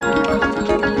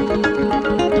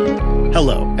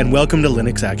and welcome to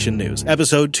Linux Action News,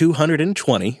 episode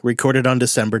 220, recorded on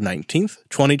December 19th,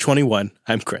 2021.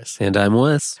 I'm Chris. And I'm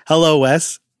Wes. Hello,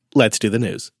 Wes. Let's do the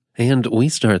news. And we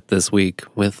start this week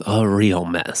with a real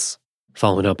mess.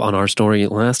 Following up on our story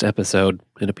last episode,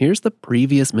 it appears the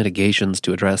previous mitigations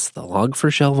to address the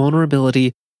Log4Shell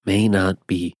vulnerability may not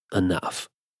be enough.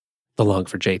 The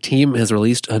Log4j team has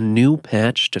released a new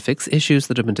patch to fix issues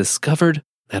that have been discovered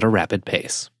at a rapid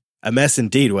pace. A mess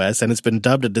indeed, Wes, and it's been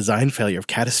dubbed a design failure of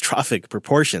catastrophic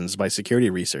proportions by security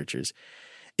researchers.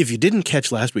 If you didn't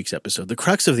catch last week's episode, the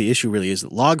crux of the issue really is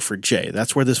that Log4j,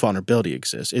 that's where this vulnerability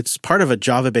exists. It's part of a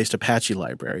Java-based Apache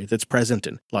library that's present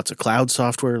in lots of cloud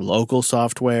software, local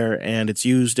software, and it's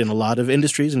used in a lot of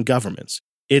industries and governments.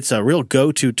 It's a real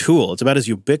go-to tool. It's about as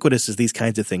ubiquitous as these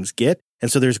kinds of things get,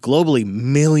 and so there's globally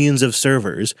millions of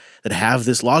servers that have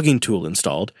this logging tool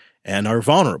installed and are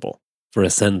vulnerable. For a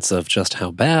sense of just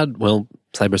how bad, well,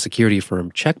 cybersecurity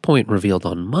firm Check Point revealed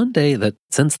on Monday that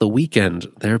since the weekend,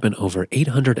 there have been over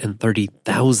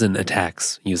 830,000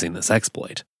 attacks using this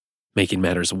exploit. Making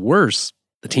matters worse,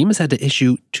 the team has had to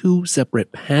issue 2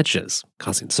 separate patches,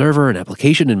 causing server and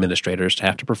application administrators to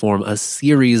have to perform a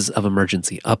series of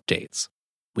emergency updates.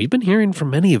 We've been hearing from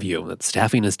many of you that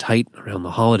staffing is tight around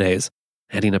the holidays,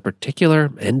 adding a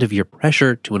particular end-of-year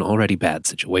pressure to an already bad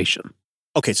situation.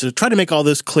 Okay, so to try to make all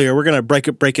this clear, we're going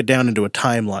to break it down into a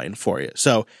timeline for you.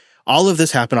 So all of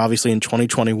this happened obviously in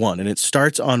 2021, and it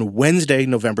starts on Wednesday,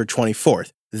 November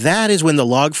 24th. That is when the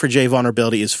Log4j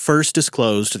vulnerability is first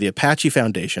disclosed to the Apache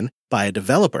Foundation by a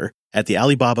developer at the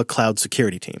Alibaba Cloud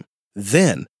Security team.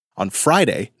 Then, on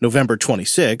Friday, November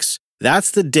 26th,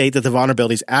 that's the date that the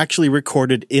vulnerability is actually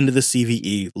recorded into the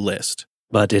CVE list.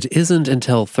 But it isn't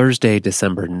until Thursday,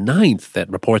 December 9th that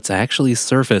reports actually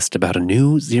surfaced about a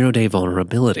new zero-day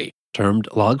vulnerability, termed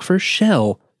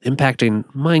Log4Shell, impacting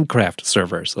Minecraft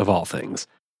servers, of all things.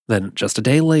 Then, just a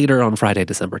day later, on Friday,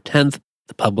 December 10th,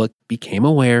 the public became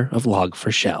aware of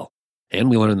Log4Shell. And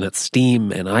we learned that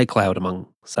Steam and iCloud, among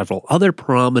several other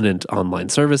prominent online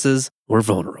services, were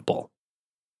vulnerable.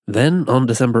 Then, on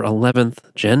December 11th,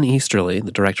 Jen Easterly,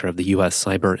 the director of the U.S.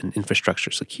 Cyber and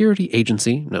Infrastructure Security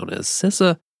Agency, known as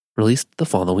CISA, released the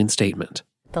following statement.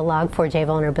 The Log4j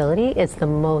vulnerability is the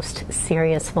most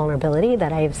serious vulnerability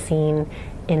that I have seen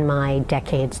in my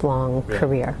decades-long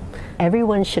career.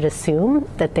 Everyone should assume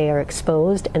that they are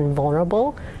exposed and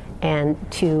vulnerable and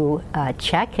to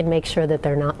check and make sure that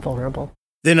they're not vulnerable.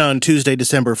 Then on Tuesday,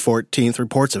 December 14th,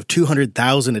 reports of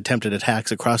 200,000 attempted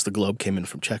attacks across the globe came in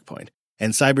from Check Point.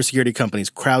 And cybersecurity companies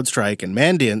CrowdStrike and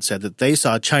Mandiant said that they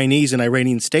saw Chinese and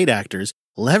Iranian state actors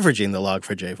leveraging the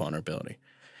Log4j vulnerability.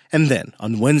 And then,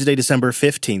 on Wednesday, December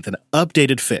 15th, an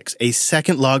updated fix, a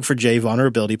second Log4j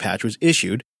vulnerability patch was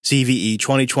issued, CVE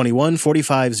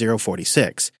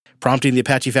 2021-45046, prompting the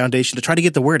Apache Foundation to try to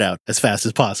get the word out as fast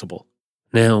as possible.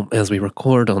 Now, as we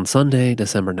record on Sunday,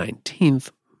 December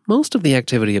 19th, most of the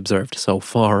activity observed so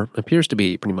far appears to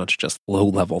be pretty much just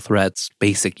low-level threats,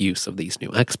 basic use of these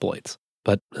new exploits.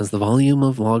 But as the volume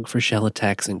of Log4Shell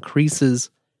attacks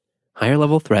increases,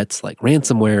 higher-level threats like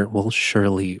ransomware will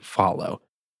surely follow.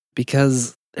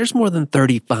 Because there's more than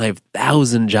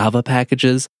 35,000 Java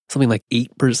packages, something like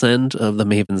 8% of the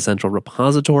Maven Central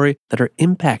repository, that are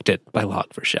impacted by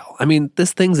Log4Shell. I mean,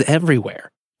 this thing's everywhere.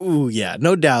 Ooh, yeah,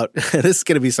 no doubt. This is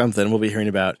going to be something we'll be hearing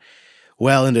about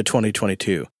well into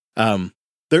 2022.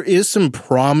 There is some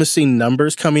promising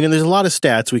numbers coming in. There's a lot of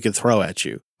stats we could throw at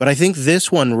you. But I think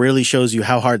this one really shows you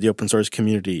how hard the open source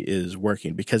community is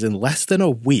working, because in less than a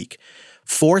week,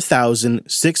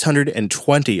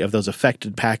 4,620 of those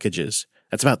affected packages,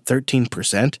 that's about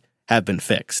 13%, have been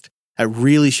fixed. That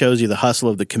really shows you the hustle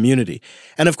of the community.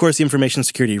 And of course, the information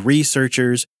security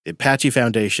researchers, the Apache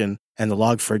Foundation, and the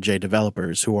Log4j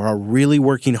developers who are really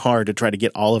working hard to try to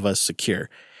get all of us secure.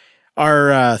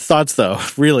 Our thoughts, though,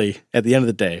 really, at the end of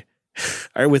the day,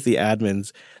 are with the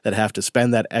admins that have to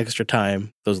spend that extra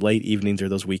time, those late evenings or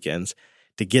those weekends,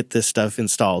 to get this stuff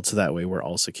installed so that way we're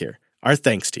all secure. Our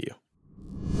thanks to you.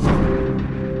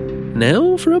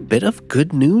 Now for a bit of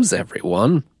good news,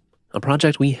 everyone. A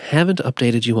project we haven't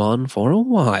updated you on for a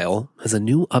while has a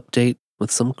new update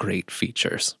with some great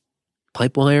features.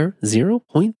 Pipewire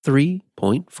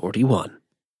 0.3.41.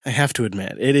 I have to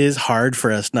admit, it is hard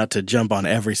for us not to jump on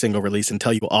every single release and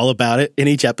tell you all about it in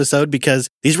each episode, because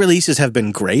these releases have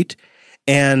been great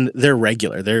and they're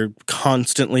regular. They're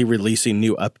constantly releasing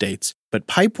new updates. But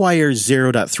Pipewire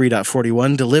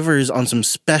 0.3.41 delivers on some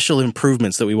special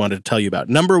improvements that we wanted to tell you about.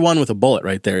 Number one with a bullet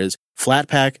right there is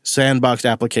Flatpak sandboxed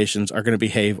applications are going to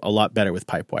behave a lot better with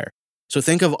Pipewire. So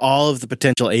think of all of the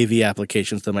potential AV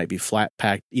applications that might be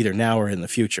Flatpak either now or in the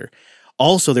future.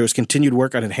 Also, there was continued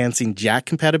work on enhancing jack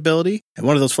compatibility, and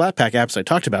one of those Flatpak apps I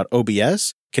talked about,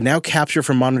 OBS, can now capture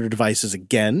from monitor devices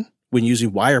again when using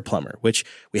WirePlumber, which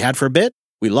we had for a bit,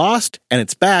 we lost, and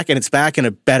it's back in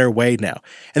a better way now.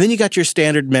 And then you got your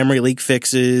standard memory leak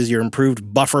fixes, your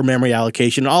improved buffer memory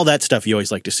allocation, all that stuff you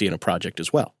always like to see in a project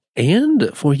as well. And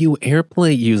for you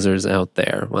AirPlay users out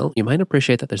there, well, you might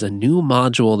appreciate that there's a new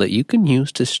module that you can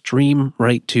use to stream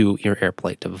right to your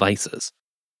AirPlay devices.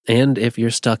 And if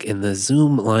you're stuck in the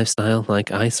Zoom lifestyle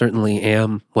like I certainly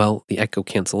am, well, the echo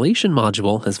cancellation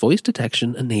module has voice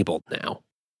detection enabled now.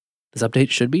 This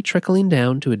update should be trickling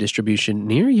down to a distribution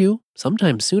near you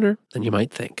sometime sooner than you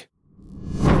might think.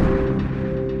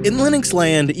 In Linux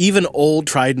land, even old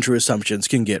tried and true assumptions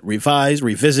can get revised,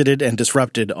 revisited, and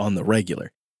disrupted on the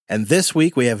regular. And this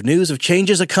week we have news of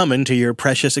changes a-coming to your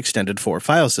precious Extended 4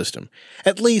 file system.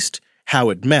 At least,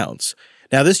 how it mounts.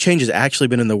 Now, this change has actually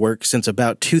been in the works since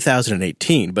about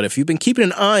 2018, but if you've been keeping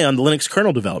an eye on the Linux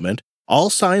kernel development, all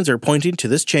signs are pointing to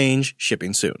this change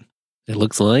shipping soon. It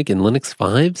looks like in Linux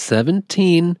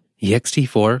 5.17,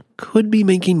 ext4 could be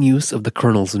making use of the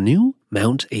kernel's new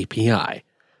Mount API.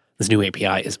 This new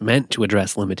API is meant to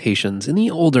address limitations in the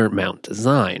older Mount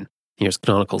design. Here's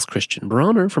Canonical's Christian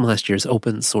Bronner from last year's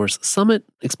Open Source Summit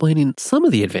explaining some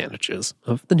of the advantages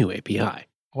of the new API.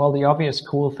 Well, the obvious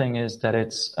cool thing is that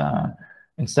it's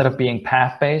instead of being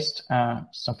path-based,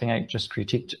 something I just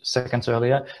critiqued seconds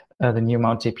earlier, the new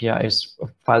Mount API is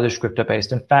file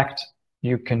descriptor-based. In fact,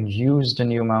 you can use the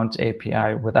new Mount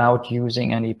API without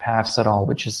using any paths at all,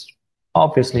 which is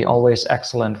obviously always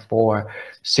excellent for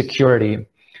security.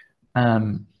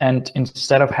 And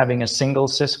instead of having a single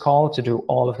syscall to do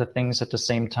all of the things at the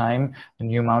same time, the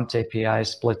new Mount API is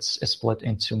split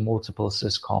into multiple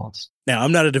syscalls. Now,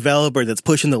 I'm not a developer that's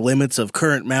pushing the limits of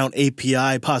current Mount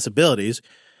API possibilities,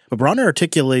 but Bronner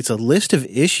articulates a list of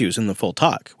issues in the full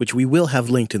talk, which we will have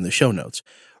linked in the show notes.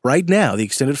 Right now, the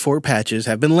Extended 4 patches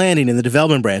have been landing in the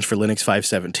development branch for Linux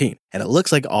 5.17, and it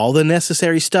looks like all the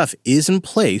necessary stuff is in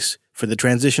place for the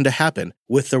transition to happen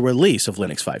with the release of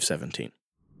Linux 5.17.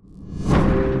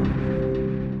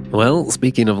 Well,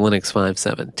 speaking of Linux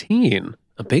 5.17,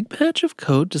 a big patch of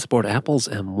code to support Apple's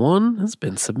M1 has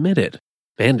been submitted,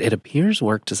 and it appears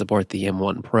work to support the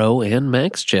M1 Pro and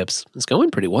Max chips is going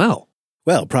pretty well.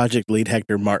 Well, project lead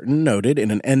Hector Martin noted in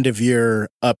an end-of-year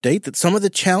update that some of the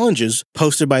challenges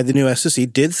posted by the new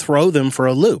SoC did throw them for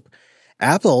a loop.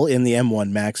 Apple, in the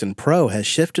M1 Max and Pro, has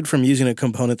shifted from using a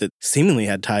component that seemingly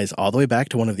had ties all the way back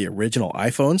to one of the original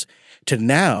iPhones to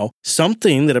now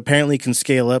something that apparently can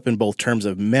scale up in both terms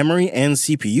of memory and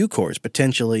CPU cores,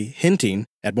 potentially hinting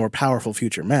at more powerful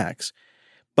future Macs.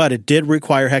 But it did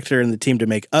require Hector and the team to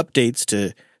make updates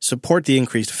to support the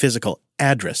increased physical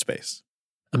address space.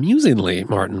 Amusingly,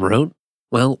 Martin wrote,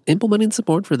 while implementing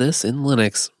support for this in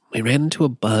Linux, we ran into a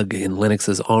bug in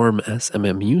Linux's ARM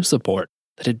SMMU support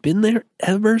that had been there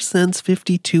ever since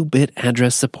 52-bit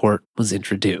address support was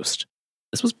introduced.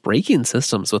 This was breaking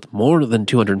systems with more than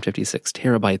 256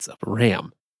 terabytes of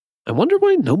RAM. I wonder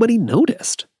why nobody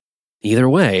noticed. Either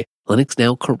way, Linux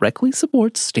now correctly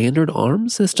supports standard ARM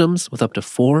systems with up to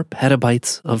 4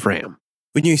 petabytes of RAM.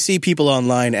 When you see people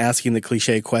online asking the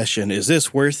cliche question, is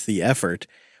this worth the effort?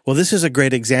 Well, this is a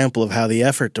great example of how the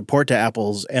effort to port to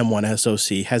Apple's M1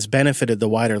 SoC has benefited the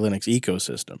wider Linux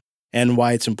ecosystem, and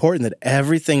why it's important that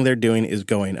everything they're doing is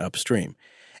going upstream.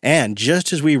 And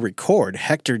just as we record,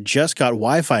 Hector just got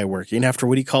Wi-Fi working after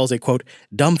what he calls a, quote,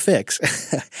 dumb fix.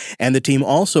 And the team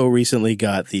also recently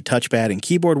got the touchpad and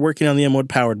keyboard working on the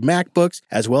M1-powered MacBooks,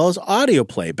 as well as audio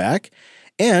playback.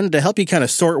 And to help you kind of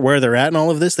sort where they're at in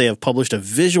all of this, they have published a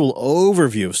visual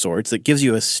overview of sorts that gives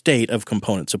you a state of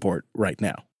component support right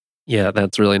now. Yeah,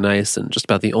 that's really nice, and just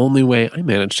about the only way I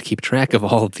manage to keep track of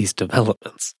all of these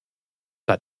developments.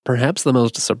 But perhaps the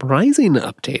most surprising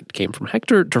update came from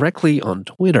Hector directly on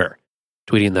Twitter,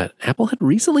 tweeting that Apple had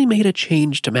recently made a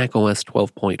change to macOS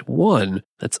 12.1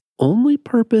 that's only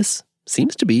purpose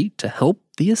seems to be to help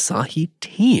the Asahi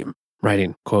team,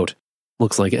 writing, quote,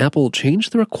 looks like Apple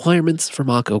changed the requirements for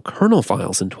Mach-O kernel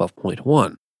files in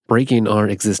 12.1, breaking our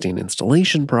existing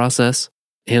installation process,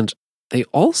 and they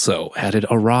also added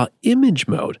a raw image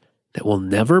mode that will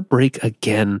never break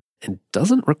again and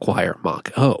doesn't require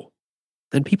Mach-O.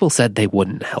 Then people said they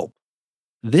wouldn't help.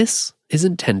 This is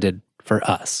intended for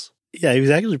us. Yeah, he was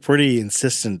actually pretty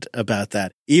insistent about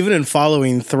that. Even in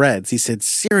following threads, he said,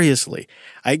 seriously,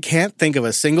 I can't think of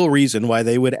a single reason why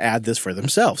they would add this for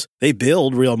themselves. They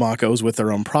build real Mach-Os with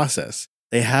their own process.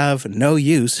 They have no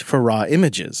use for raw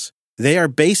images. They are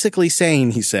basically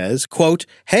saying, he says, quote,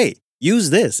 hey,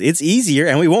 use this. It's easier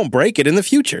and we won't break it in the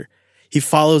future. He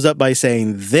follows up by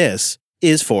saying this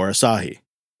is for Asahi.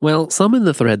 Well, some in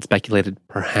the thread speculated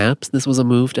perhaps this was a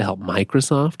move to help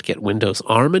Microsoft get Windows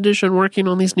ARM Edition working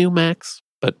on these new Macs,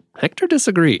 but Hector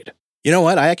disagreed. You know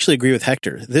what? I actually agree with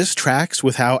Hector. This tracks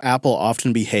with how Apple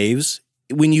often behaves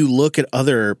when you look at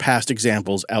other past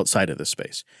examples outside of this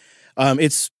space.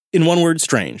 It's, in one word,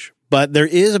 strange, but there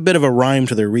is a bit of a rhyme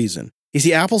to their reason. You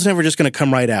see, Apple's never just going to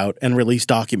come right out and release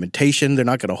documentation. They're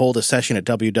not going to hold a session at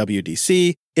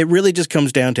WWDC. It really just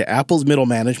comes down to Apple's middle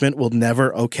management will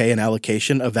never okay an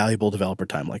allocation of valuable developer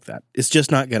time like that. It's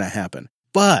just not going to happen.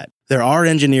 But there are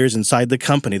engineers inside the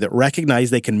company that recognize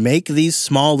they can make these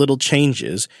small little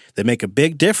changes that make a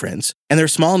big difference, and they're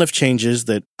small enough changes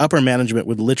that upper management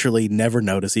would literally never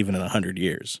notice even in 100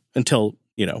 years until,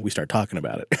 we start talking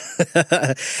about it.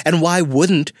 And why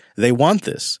wouldn't they want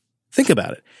this? Think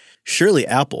about it. Surely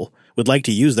Apple would like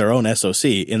to use their own SoC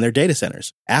in their data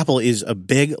centers. Apple is a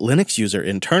big Linux user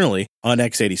internally on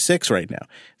x86 right now.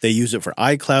 They use it for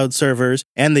iCloud servers,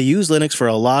 and they use Linux for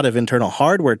a lot of internal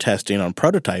hardware testing on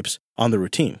prototypes on the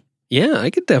routine. Yeah, I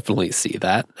could definitely see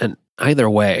that. And either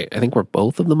way, I think we're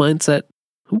both of the mindset,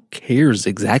 who cares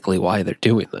exactly why they're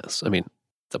doing this? I mean,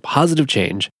 it's a positive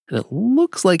change, and it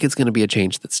looks like it's going to be a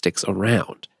change that sticks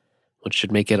around, which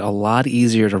should make it a lot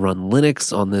easier to run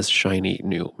Linux on this shiny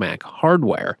new Mac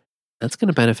hardware. That's going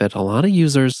to benefit a lot of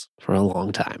users for a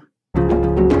long time.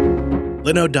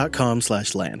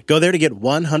 Linode.com/LAN. Go there to get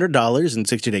 $100 in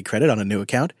 60-day credit on a new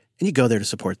account, and you go there to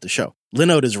support the show.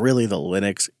 Linode is really the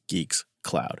Linux geeks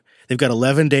cloud. They've got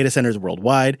 11 data centers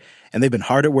worldwide, and they've been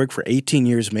hard at work for 18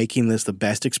 years making this the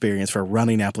best experience for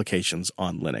running applications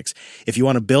on Linux. If you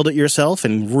want to build it yourself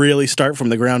and really start from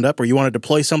the ground up, or you want to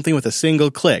deploy something with a single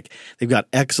click, they've got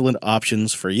excellent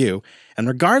options for you. And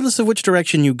regardless of which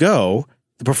direction you go,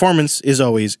 the performance is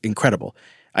always incredible.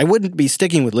 I wouldn't be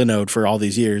sticking with Linode for all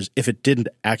these years if it didn't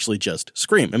actually just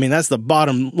scream. I mean, that's the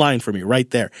bottom line for me right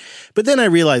there. But then I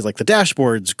realized, the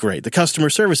dashboard's great, the customer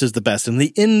service is the best in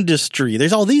the industry.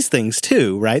 There's all these things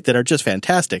too, right, that are just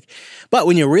fantastic. But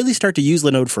when you really start to use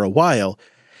Linode for a while,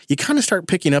 you kind of start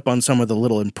picking up on some of the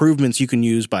little improvements you can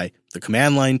use by the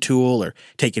command line tool or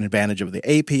taking advantage of the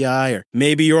API, or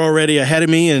maybe you're already ahead of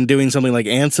me and doing something like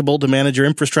Ansible to manage your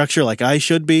infrastructure like I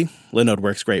should be. Linode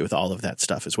works great with all of that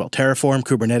stuff as well. Terraform,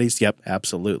 Kubernetes, yep,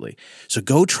 absolutely. So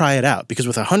go try it out, because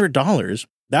with $100,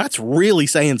 that's really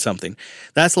saying something.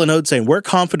 That's Linode saying, we're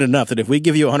confident enough that if we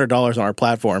give you $100 on our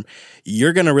platform,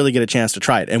 you're going to really get a chance to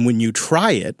try it. And when you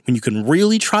try it, when you can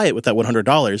really try it with that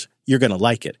 $100, you're going to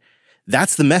like it.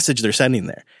 That's the message they're sending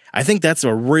there. I think that's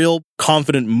a real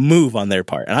confident move on their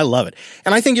part, and I love it.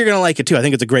 And I think you're going to like it too. I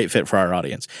think it's a great fit for our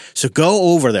audience. So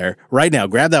go over there right now,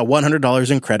 grab that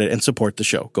 $100 in credit and support the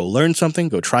show. Go learn something,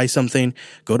 go try something,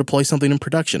 go deploy something in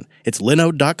production. It's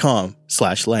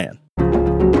linode.com/LAN.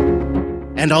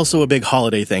 And also a big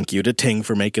holiday thank you to Ting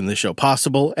for making this show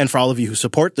possible, and for all of you who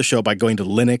support the show by going to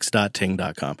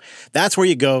linux.ting.com. That's where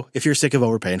you go if you're sick of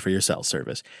overpaying for your cell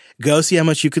service. Go see how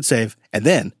much you could save, and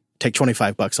then take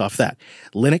 $25 off that.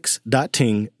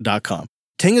 Linux.ting.com.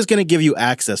 Ting is going to give you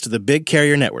access to the big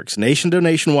carrier networks,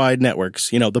 nationwide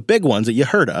networks, the big ones that you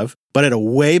heard of, but at a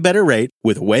way better rate,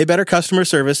 with way better customer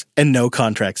service, and no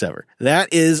contracts ever.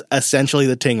 That is essentially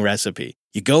the Ting recipe.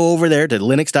 You go over there to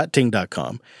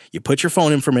linux.ting.com, you put your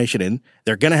phone information in,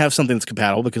 they're going to have something that's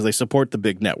compatible because they support the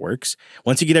big networks.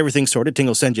 Once you get everything sorted, Ting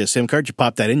will send you a SIM card, you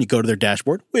pop that in, you go to their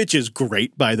dashboard, which is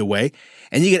great, by the way,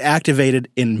 and you get activated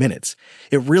in minutes.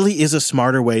 It really is a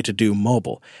smarter way to do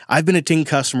mobile. I've been a Ting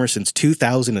customer since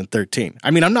 2013.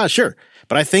 I mean, I'm not sure,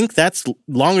 but I think that's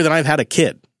longer than I've had a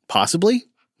kid. Possibly?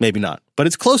 Maybe not, but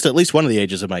it's close to at least one of the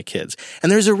ages of my kids.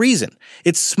 And there's a reason.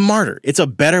 It's smarter. It's a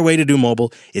better way to do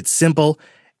mobile. It's simple.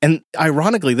 And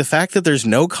ironically, the fact that there's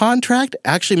no contract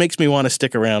actually makes me want to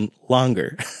stick around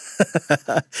longer.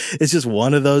 It's just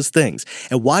one of those things.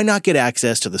 And why not get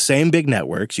access to the same big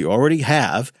networks you already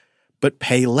have, but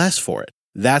pay less for it?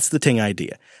 That's the Ting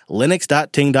idea.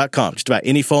 Linux.ting.com. Just about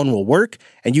any phone will work,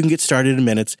 and you can get started in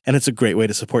minutes, and it's a great way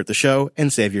to support the show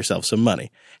and save yourself some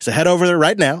money. So head over there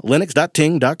right now,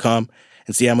 linux.ting.com,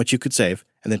 and see how much you could save,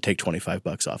 and then take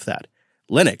 $25 off that.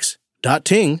 Linux.ting.com.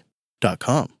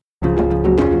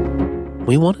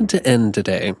 We wanted to end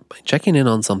today by checking in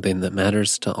on something that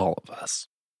matters to all of us: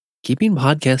 keeping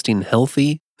podcasting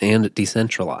healthy and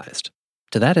decentralized.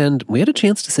 To that end, we had a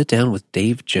chance to sit down with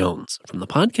Dave Jones from the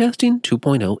Podcasting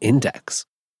 2.0 Index.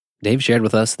 Dave shared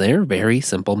with us their very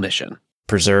simple mission: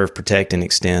 preserve, protect, and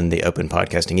extend the open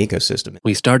podcasting ecosystem.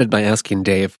 We started by asking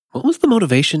Dave, what was the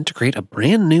motivation to create a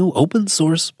brand new open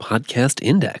source podcast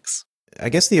index? I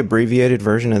guess the abbreviated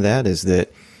version of that is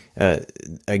that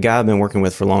a guy I've been working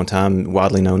with for a long time,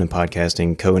 widely known in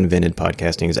podcasting, co-invented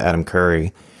podcasting, is Adam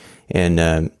Curry.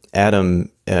 And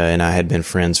Adam and I had been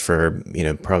friends for,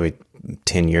 probably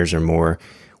 10 years or more,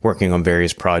 working on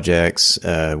various projects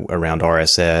around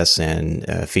RSS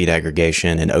and feed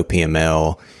aggregation and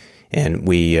OPML. And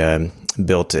we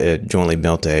jointly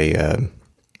built a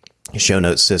show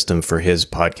notes system for his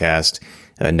podcast,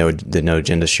 the No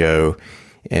Agenda Show,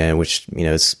 which,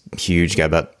 is huge, got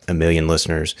about 1 million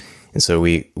listeners. And so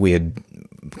we had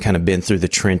kind of been through the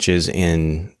trenches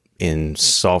in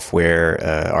software,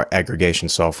 our aggregation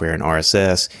software and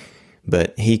RSS.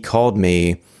 But he called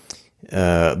me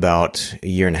about 1.5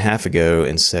 years ago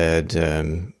and said,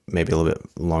 maybe a little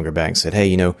bit longer back, and said,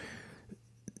 hey,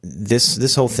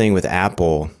 this whole thing with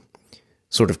Apple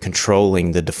sort of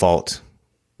controlling the default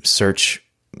search,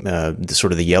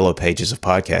 the yellow pages of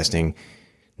podcasting,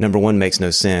 number one, makes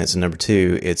no sense. And number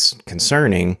two, it's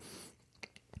concerning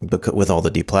because with all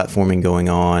the deplatforming going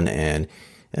on and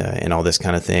all this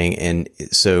kind of thing. And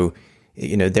so,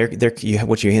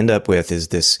 what you end up with is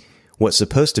this, what's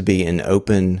supposed to be an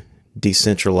open,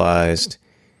 decentralized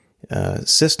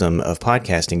system of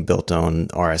podcasting built on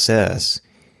RSS.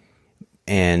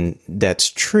 And that's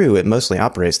true. It mostly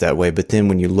operates that way. But then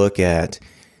when you look at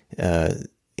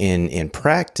in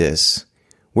practice,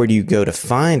 where do you go to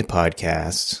find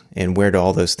podcasts and where do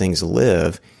all those things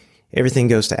live? Everything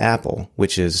goes to Apple,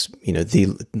 which is,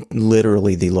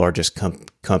 literally the largest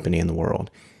company in the world.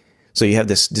 So you have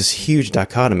this huge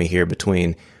dichotomy here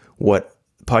between what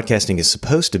podcasting is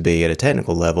supposed to be at a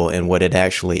technical level and what it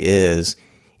actually is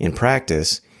in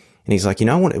practice. And he's like,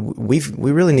 we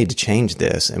really need to change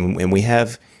this, and we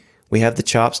have the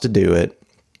chops to do it.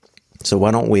 So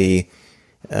why don't we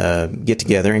get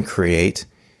together and create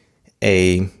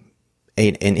an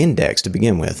index to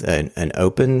begin with, an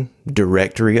open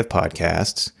directory of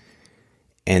podcasts,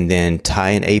 and then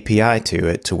tie an API to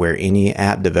it to where any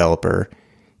app developer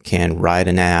can write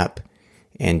an app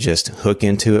and just hook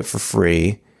into it for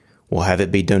free. We'll have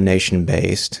it be donation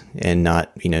based and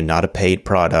not a paid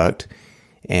product.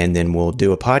 And then we'll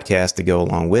do a podcast to go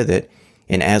along with it.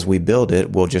 And as we build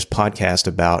it, we'll just podcast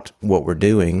about what we're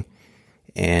doing.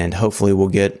 And hopefully we'll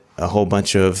get a whole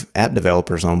bunch of app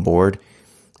developers on board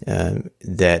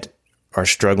that are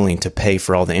struggling to pay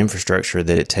for all the infrastructure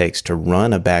that it takes to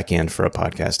run a backend for a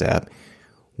podcast app.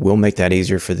 We'll make that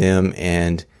easier for them.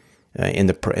 And in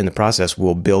the process,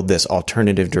 we'll build this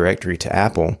alternative directory to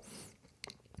Apple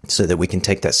so that we can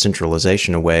take that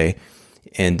centralization away.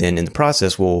 And then in the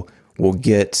process, we'll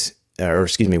get,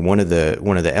 one of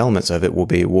the elements of it will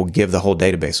be, we'll give the whole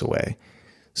database away.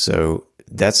 So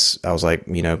I was like,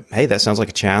 hey, that sounds like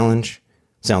a challenge.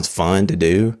 Sounds fun to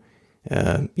do.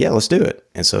 Yeah, let's do it.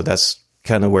 And so that's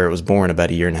kind of where it was born about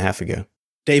 1.5 years ago.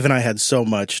 Dave and I had so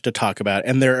much to talk about,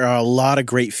 and there are a lot of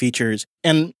great features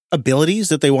and abilities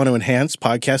that they want to enhance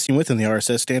podcasting with in the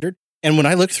RSS standard. And when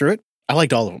I looked through it, I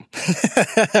liked all of them.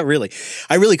 Really.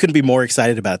 I really couldn't be more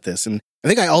excited about this. And I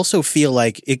think I also feel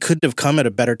like it couldn't have come at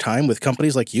a better time with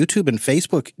companies like YouTube and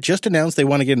Facebook just announced they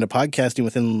want to get into podcasting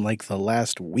within the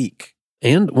last week.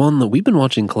 And one that we've been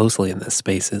watching closely in this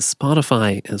space is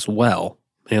Spotify as well.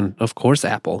 And of course,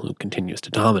 Apple, who continues to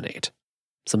dominate.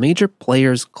 Some major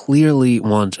players clearly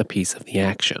want a piece of the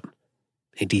action.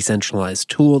 A decentralized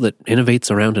tool that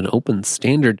innovates around an open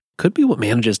standard could be what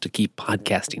manages to keep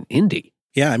podcasting indie.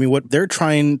 Yeah, what they're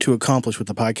trying to accomplish with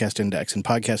the Podcast Index and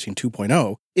Podcasting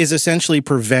 2.0 is essentially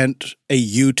prevent a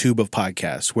YouTube of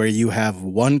podcasts where you have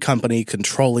one company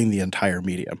controlling the entire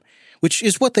medium, which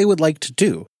is what they would like to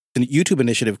do. The YouTube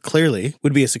initiative clearly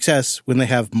would be a success when they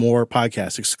have more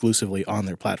podcasts exclusively on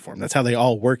their platform. That's how they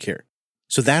all work here.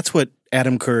 So that's what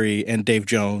Adam Curry and Dave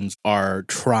Jones are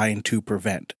trying to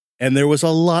prevent. And there was a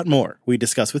lot more we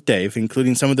discussed with Dave,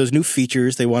 including some of those new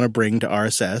features they want to bring to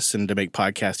RSS and to make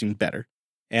podcasting better.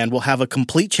 And we'll have a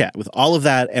complete chat with all of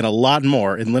that and a lot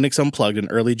more in Linux Unplugged in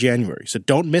early January. So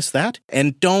don't miss that.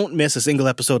 And don't miss a single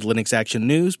episode of Linux Action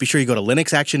News. Be sure you go to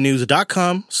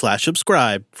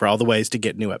linuxactionnews.com/subscribe for all the ways to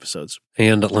get new episodes.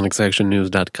 And at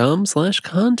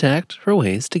linuxactionnews.com/contact for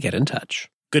ways to get in touch.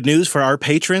 Good news for our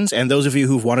patrons and those of you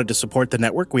who've wanted to support the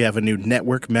network. We have a new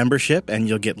network membership, and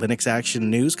you'll get Linux Action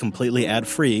News completely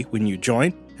ad-free when you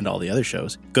join, and all the other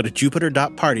shows. Go to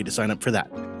jupiter.party to sign up for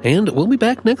that. And we'll be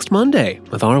back next Monday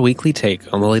with our weekly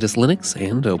take on the latest Linux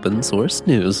and open source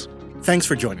news. Thanks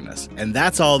for joining us, and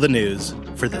that's all the news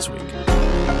for this week.